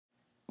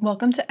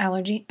Welcome to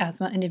Allergy,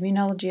 Asthma and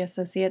Immunology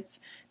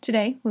Associates.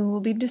 Today we will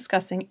be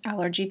discussing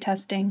allergy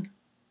testing.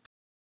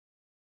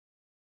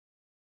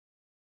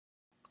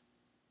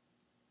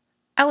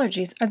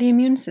 Allergies are the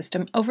immune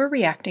system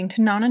overreacting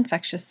to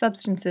non-infectious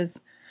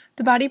substances.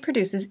 The body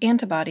produces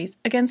antibodies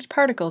against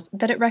particles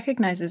that it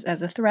recognizes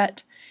as a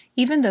threat,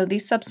 even though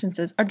these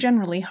substances are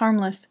generally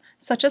harmless,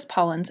 such as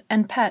pollens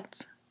and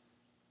pets.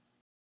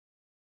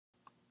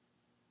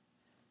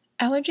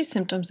 Allergy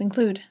symptoms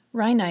include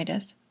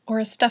rhinitis, or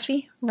a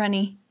stuffy,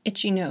 runny,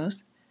 itchy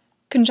nose,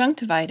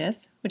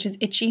 conjunctivitis, which is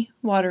itchy,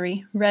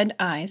 watery, red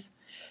eyes,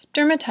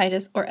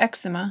 dermatitis or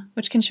eczema,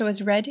 which can show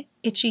as red,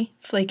 itchy,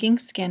 flaking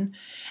skin,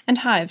 and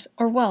hives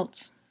or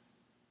welts.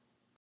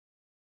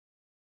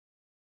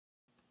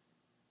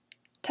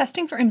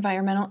 Testing for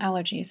environmental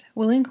allergies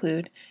will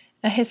include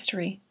a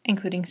history,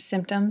 including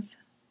symptoms,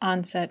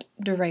 onset,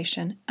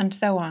 duration, and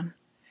so on.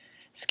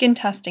 Skin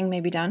testing may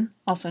be done,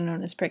 also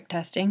known as prick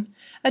testing.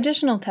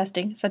 Additional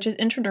testing, such as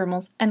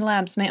intradermals and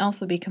labs, may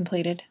also be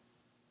completed.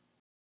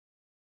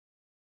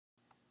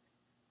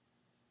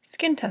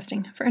 Skin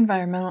testing for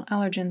environmental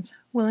allergens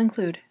will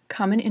include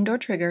common indoor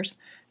triggers,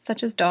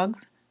 such as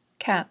dogs,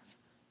 cats,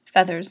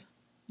 feathers,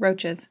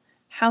 roaches,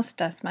 house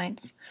dust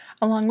mites,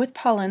 along with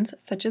pollens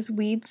such as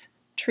weeds,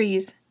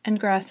 trees, and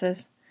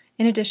grasses,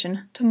 in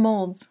addition to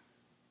molds.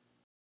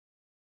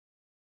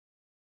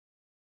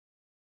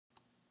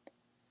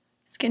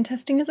 Skin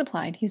testing is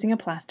applied using a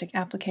plastic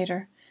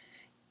applicator.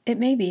 It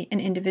may be an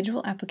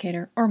individual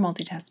applicator or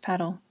multitest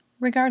paddle.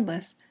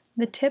 Regardless,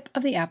 the tip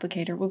of the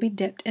applicator will be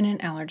dipped in an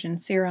allergen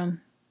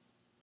serum.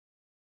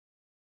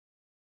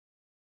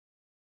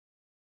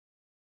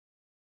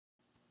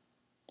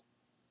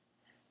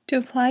 To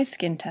apply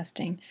skin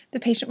testing, the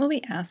patient will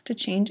be asked to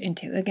change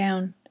into a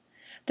gown.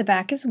 The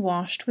back is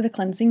washed with a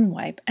cleansing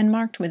wipe and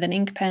marked with an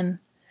ink pen.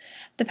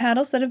 The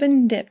paddles that have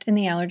been dipped in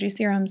the allergy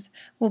serums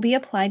will be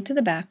applied to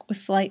the back with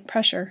slight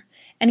pressure.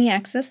 Any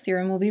excess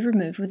serum will be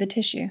removed with a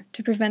tissue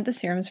to prevent the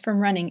serums from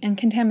running and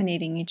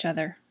contaminating each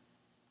other.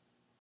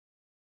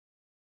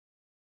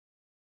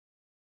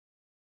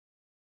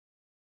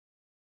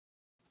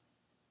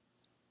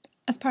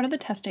 As part of the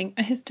testing,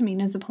 a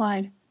histamine is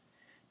applied.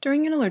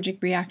 During an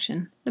allergic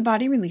reaction, the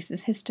body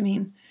releases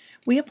histamine.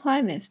 We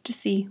apply this to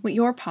see what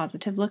your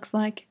positive looks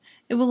like.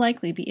 It will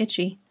likely be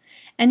itchy.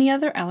 Any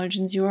other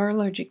allergens you are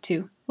allergic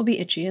to will be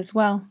itchy as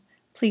well.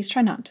 Please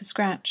try not to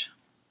scratch.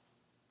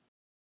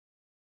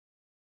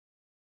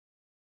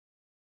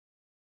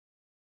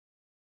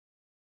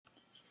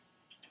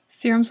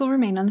 Serums will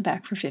remain on the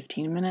back for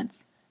 15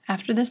 minutes.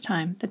 After this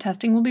time, the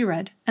testing will be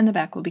read and the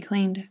back will be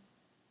cleaned.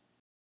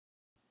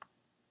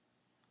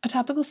 A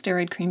topical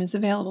steroid cream is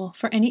available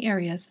for any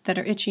areas that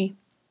are itchy.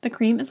 The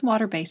cream is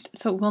water-based,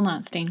 so it will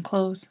not stain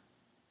clothes.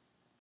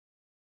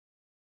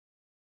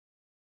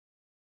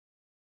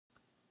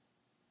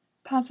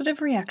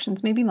 Positive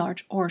reactions may be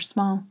large or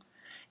small.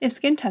 If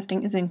skin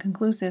testing is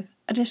inconclusive,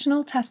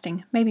 additional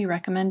testing may be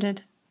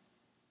recommended.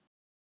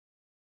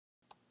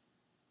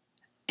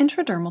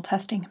 Intradermal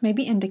testing may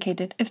be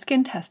indicated if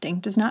skin testing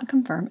does not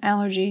confirm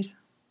allergies.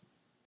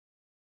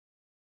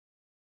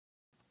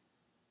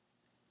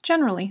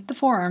 Generally, the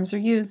forearms are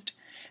used.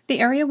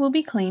 The area will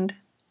be cleaned,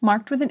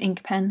 marked with an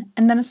ink pen,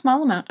 and then a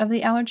small amount of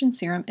the allergen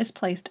serum is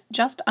placed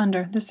just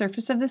under the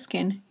surface of the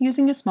skin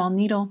using a small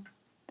needle.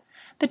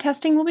 The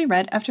testing will be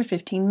read after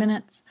 15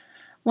 minutes.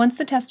 Once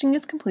the testing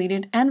is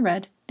completed and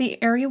read,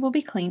 the area will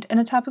be cleaned and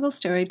a topical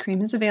steroid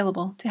cream is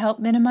available to help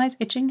minimize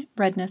itching,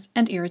 redness,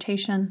 and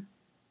irritation.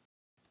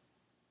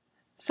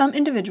 Some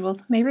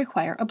individuals may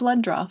require a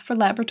blood draw for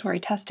laboratory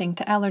testing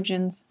to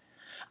allergens.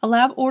 A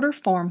lab order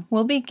form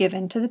will be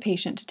given to the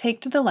patient to take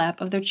to the lab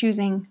of their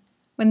choosing.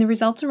 When the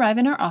results arrive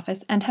in our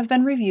office and have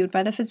been reviewed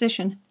by the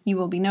physician, you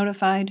will be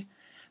notified.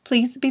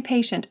 Please be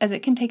patient as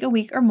it can take a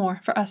week or more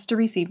for us to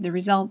receive the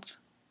results.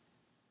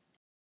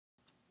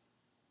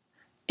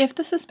 If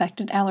the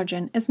suspected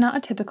allergen is not a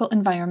typical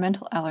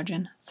environmental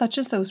allergen, such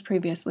as those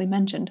previously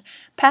mentioned,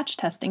 patch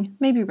testing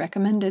may be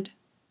recommended.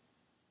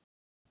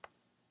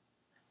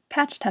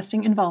 Patch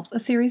testing involves a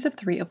series of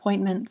 3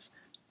 appointments.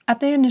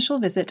 At the initial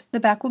visit, the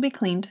back will be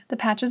cleaned, the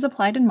patches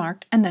applied and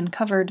marked, and then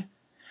covered.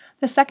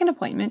 The second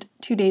appointment,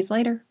 2 days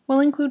later, will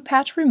include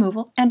patch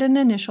removal and an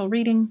initial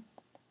reading.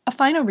 A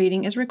final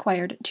reading is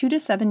required 2 to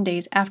 7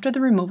 days after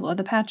the removal of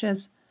the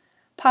patches.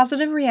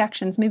 Positive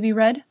reactions may be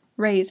red,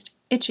 raised,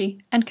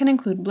 itchy, and can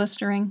include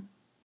blistering.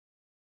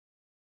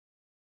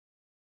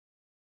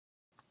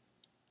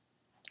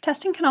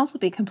 Testing can also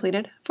be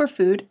completed for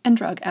food and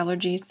drug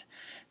allergies.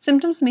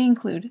 Symptoms may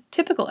include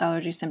typical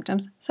allergy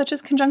symptoms such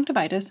as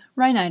conjunctivitis,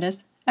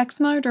 rhinitis,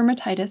 eczema or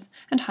dermatitis,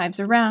 and hives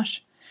or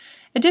rash.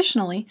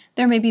 Additionally,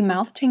 there may be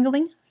mouth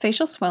tingling,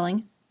 facial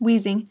swelling,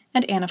 wheezing,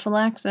 and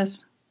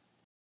anaphylaxis.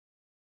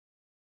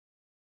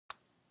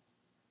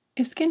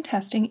 If skin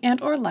testing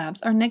and/or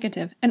labs are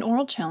negative, an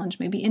oral challenge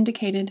may be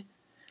indicated.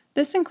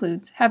 This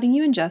includes having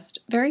you ingest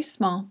very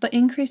small but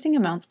increasing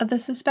amounts of the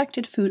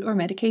suspected food or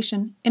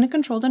medication in a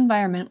controlled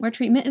environment where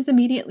treatment is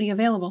immediately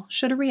available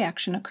should a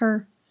reaction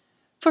occur.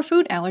 For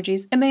food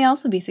allergies, it may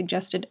also be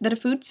suggested that a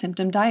food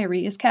symptom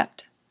diary is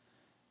kept.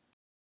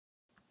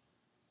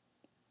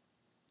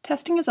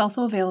 Testing is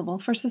also available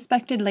for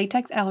suspected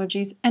latex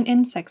allergies and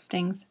insect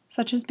stings,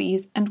 such as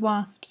bees and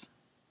wasps.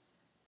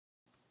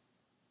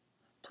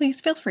 Please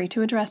feel free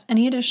to address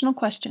any additional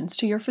questions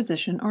to your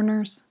physician or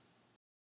nurse.